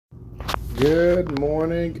Good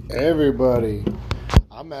morning, everybody.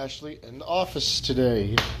 I'm actually in the office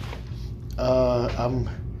today. I'm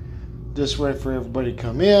just waiting for everybody to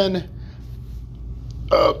come in.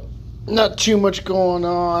 Not too much going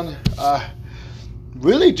on.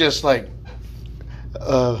 Really just like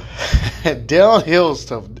downhill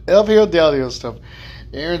stuff, uphill, downhill stuff.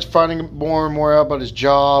 Aaron's finding more and more out about his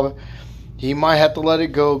job. He might have to let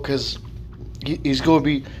it go because he's going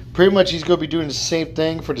to be doing the same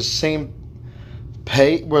thing for the same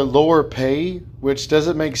pay, with lower pay, which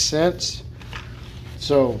doesn't make sense.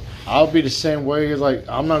 So I'll be the same way. Like,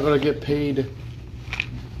 I'm not going to get paid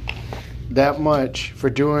that much for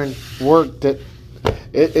doing work that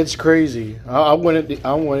it's crazy. I wouldn't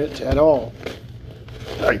at all.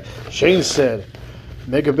 Like Shane said,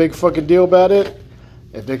 make a big fucking deal about it.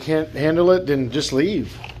 If they can't handle it, then just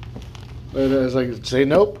leave. But it's like, say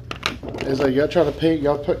nope. It's like, y'all try to pay,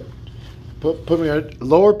 y'all put me on a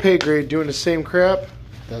lower pay grade doing the same crap.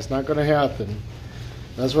 That's not going to happen.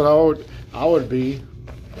 That's what I would be.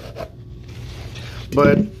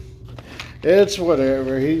 But it's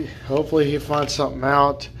whatever. Hopefully he finds something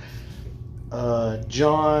out.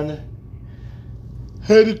 John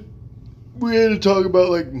we had to talk about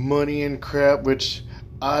like money and crap, which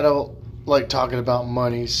I don't like talking about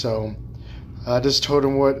money. So I just told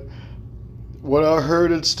him what I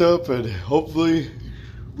heard and stuff, and hopefully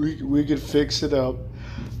we could fix it up.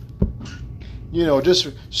 You know, just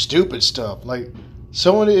stupid stuff. Like,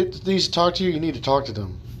 someone needs to talk to you, you need to talk to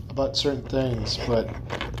them about certain things. But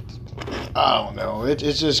I don't know.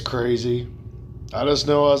 It's just crazy. I just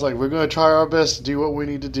know I was like, we're going to try our best to do what we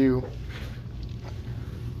need to do.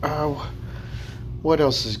 What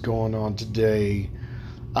else is going on today?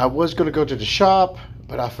 I was going to go to the shop,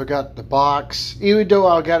 but I forgot the box. Even though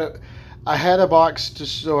I had a box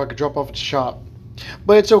just so I could drop off at the shop.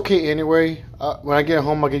 But it's okay anyway. When I get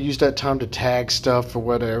home, I can use that time to tag stuff or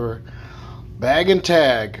whatever. Bag and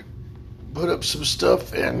tag. Put up some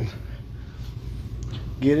stuff and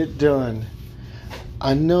get it done.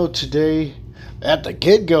 I know today, at the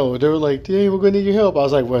get-go, they were like, hey, we're going to need your help. I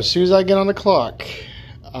was like, well, as soon as I get on the clock,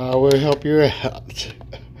 I will help you out.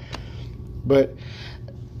 But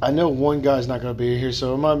I know one guy's not going to be here,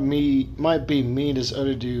 so it might be me, this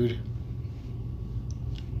other dude,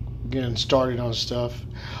 getting started on stuff.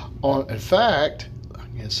 In fact, I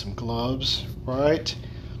get some gloves right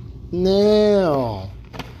now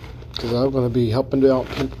because I'm going to be helping out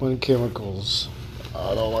Pinpoint Chemicals.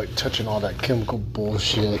 I don't like touching all that chemical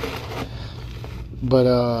bullshit. But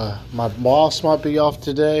my boss might be off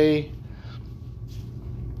today.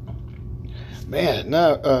 Man,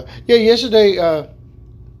 no. Yesterday.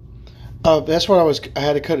 That's what I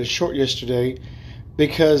had to cut it short yesterday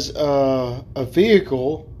because a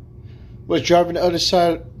vehicle was driving the other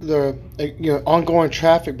side of the ongoing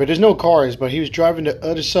traffic, but there's no cars, but he was driving the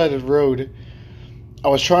other side of the road. I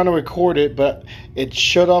was trying to record it, but it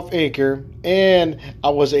shut off Anchor, and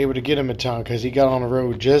I wasn't able to get him in time because he got on the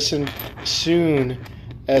road just as soon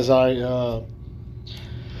as I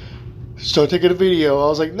started taking a video. I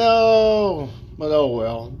was like, no, but oh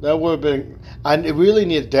well. That would have been. I really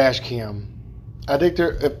need a dash cam. I think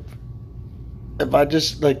if I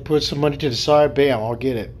just like put some money to the side, bam, I'll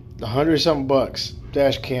get it. $100-something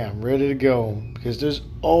dash cam, ready to go. Because there's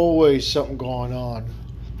always something going on.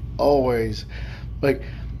 Always. Like,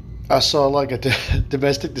 I saw like a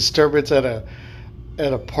domestic disturbance at a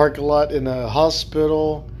parking lot in a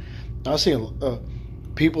hospital. I seen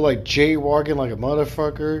people like jaywalking like a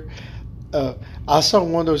motherfucker. I saw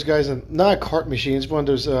one of those guys not a cart machine. It's one of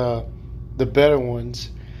those the better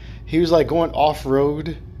ones. He was like going off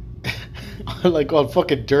road. Like on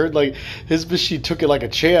fucking dirt, like his machine took it like a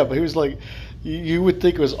champ. He was like, you would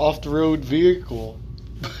think it was off the road vehicle.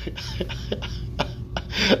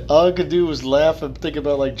 All I could do was laugh and think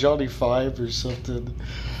about like Johnny Five or something.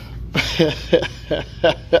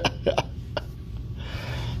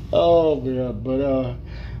 Oh man, but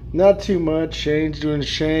not too much. Shane's doing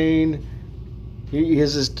Shane. He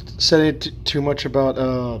hasn't said it too much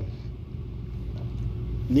about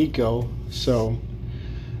Nico, so.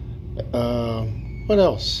 What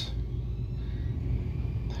else?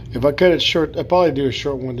 If I cut it short, I'd probably do a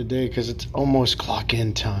short one today because it's almost clock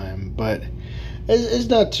in time. But it's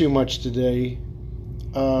not too much today.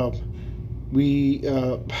 Oh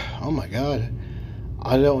my God,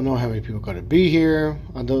 I don't know how many people are going to be here.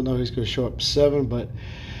 I don't know who's going to show up at 7, but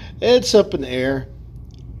it's up in the air.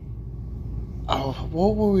 Oh,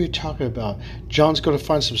 what were we talking about? John's going to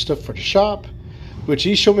find some stuff for the shop, which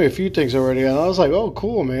he showed me a few things already, and I was like, oh,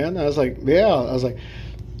 cool, man. I was like, yeah. I was like,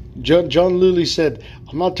 John literally said,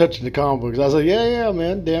 I'm not touching the comic books. I was like, yeah,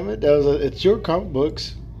 man, damn it. It's your comic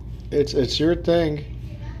books. It's your thing,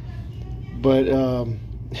 but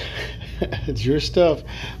it's your stuff.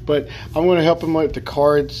 But I'm gonna help him with the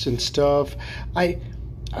cards and stuff. I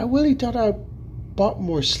I really thought I bought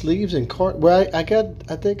more sleeves and cards. Well, I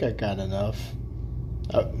think I got enough.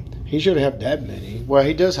 Uh, he should have that many. Well,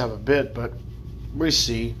 he does have a bit, but we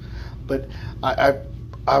see. But I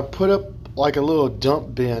I put up like a little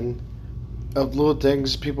dump bin of little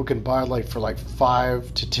things people can buy like for like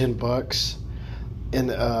 $5 to $10,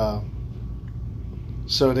 and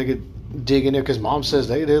so they could dig in there because mom says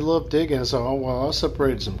they love digging. So well, I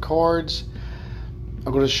separated some cards.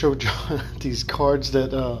 I'm going to show John these cards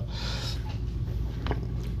that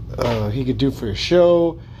he could do for a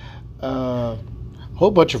show. Whole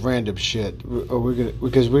bunch of random shit. We're gonna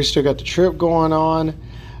because we still got the trip going on.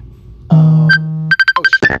 Oh,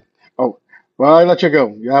 shit. Oh, well, I let you go.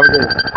 You have a good one.